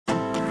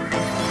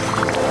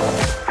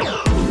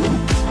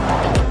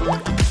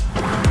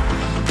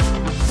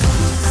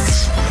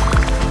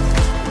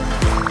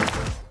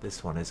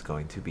This one is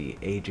going to be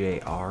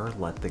AJR,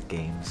 Let the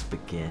Games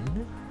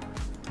Begin.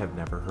 Have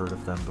never heard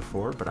of them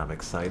before, but I'm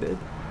excited.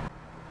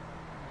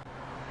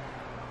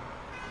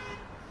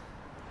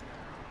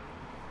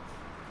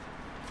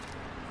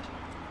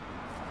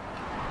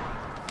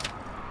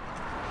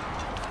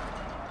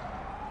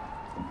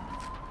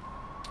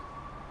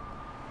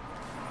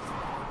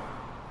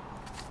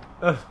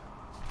 Ugh.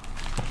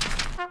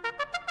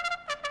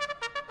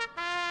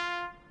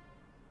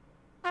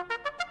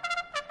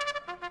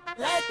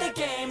 Let the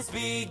games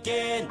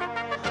begin.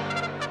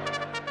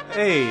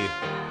 Hey.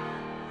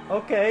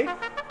 Okay.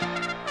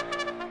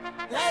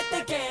 Let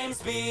the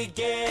games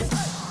begin.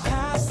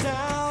 Passed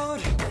out.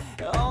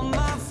 All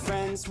my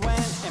friends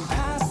went and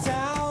passed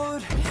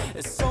out.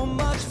 There's so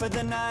much for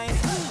the night.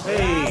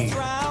 Hey. Last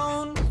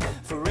round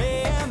for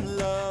AM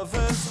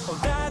lovers. Oh,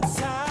 that's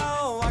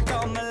how I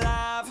come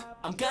alive.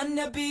 I'm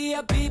gonna be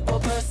a people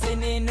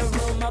person in the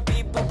room. A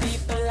people.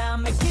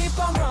 I'ma keep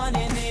on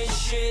running this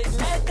shit.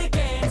 Let the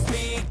games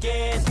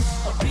begin.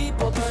 A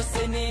people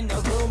person in the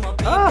room. A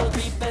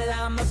people.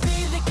 I'ma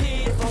be the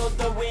kid for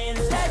the win.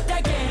 Let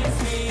the games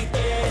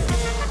begin.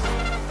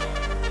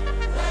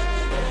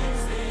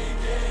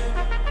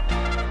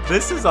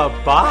 This is a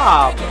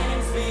bop.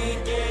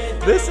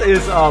 This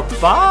is a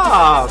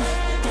bop.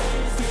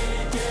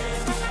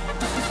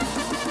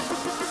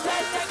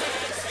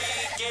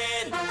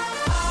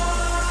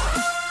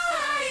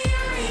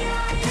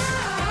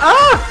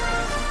 Ah!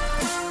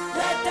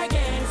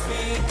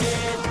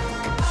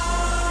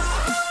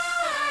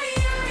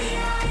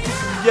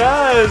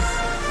 Yes!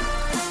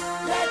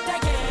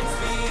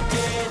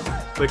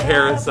 The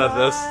carrot said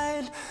this.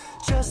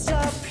 Just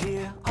up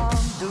here on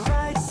the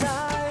right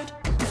side.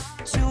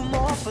 Two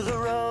more for the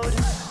road.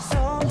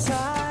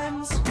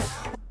 Sometimes.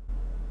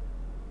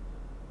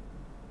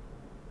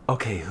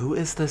 Okay, who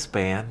is this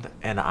band?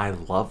 And I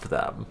love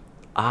them.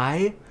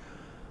 I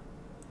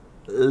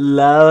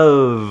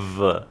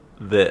love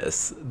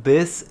this.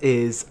 This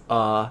is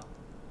a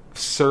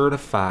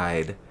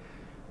certified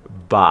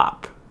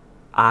bop.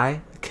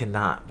 I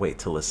cannot wait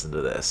to listen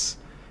to this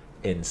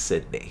in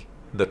Sydney.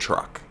 The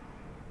truck.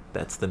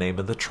 That's the name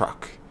of the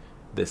truck.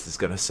 This is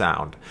gonna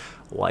sound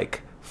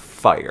like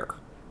fire.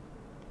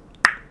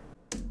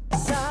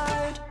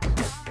 Side,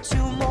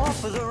 two more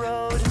for the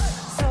road.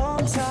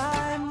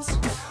 Sometimes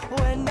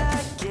when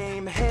that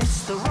game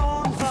hits the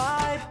wrong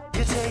vibe,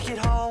 you take it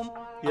home.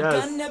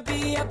 Yes. I'm gonna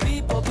be a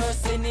people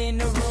person in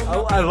the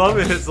room. I love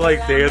it. It's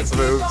like dance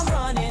moves.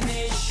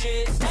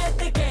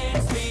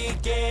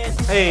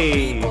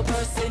 Hey. People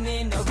person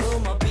in the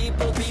room. A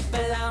people.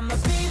 I'ma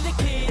be the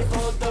kid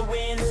for the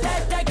win.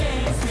 Let the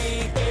games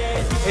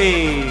begin.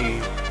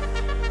 Hey.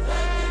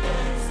 Let the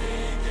games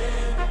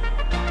begin.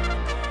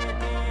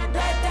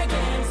 Let the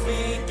games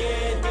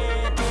begin.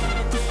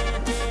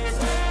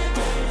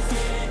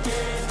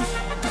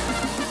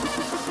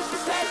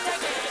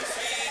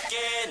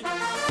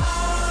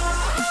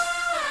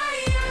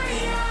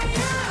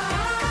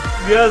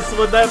 Yes,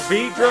 when that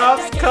beat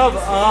drops, come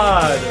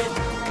on.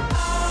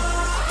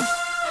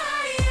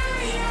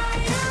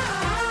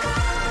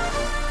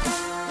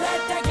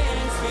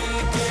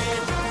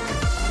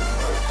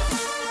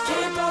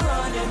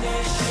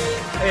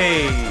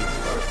 Hey.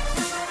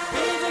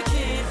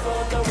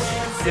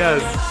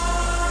 Yes.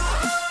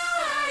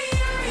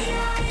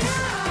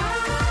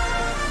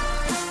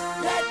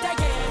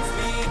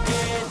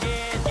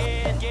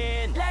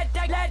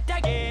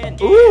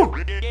 Ooh.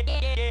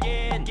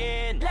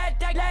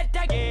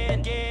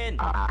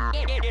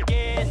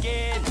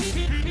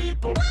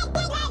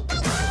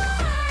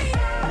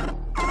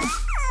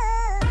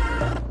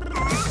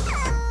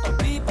 A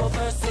people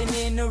person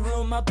in the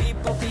room. A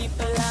people.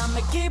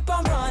 I'ma keep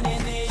on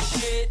running this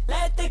shit.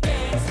 Let the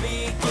games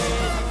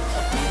begin.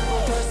 A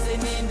people person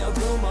in the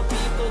room. A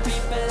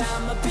people.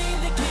 I'ma be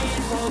the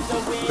kid for the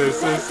win.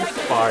 This is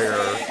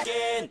fire.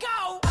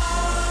 Go.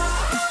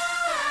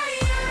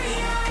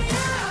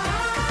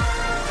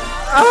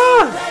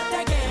 Ah! Let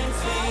the games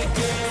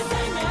begin.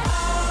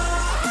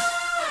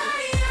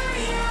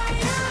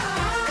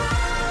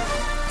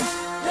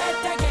 Let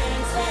the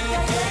games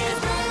begin.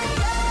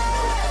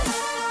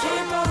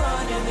 Keep on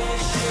running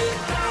this shit.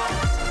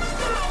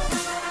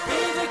 Be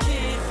the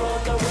kid for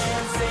the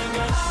win,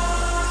 singing.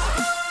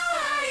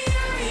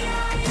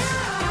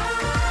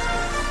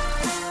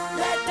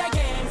 Let the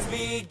games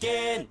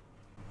begin.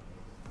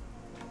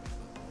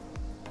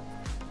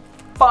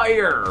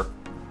 Fire!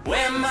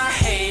 When my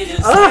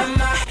haters, when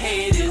my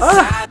haters,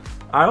 I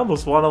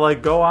almost want to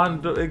like go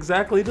on to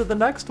exactly to the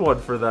next one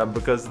for them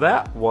because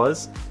that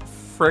was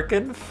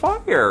frickin'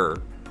 fire.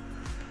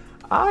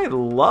 I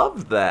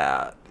love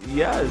that.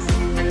 Yes.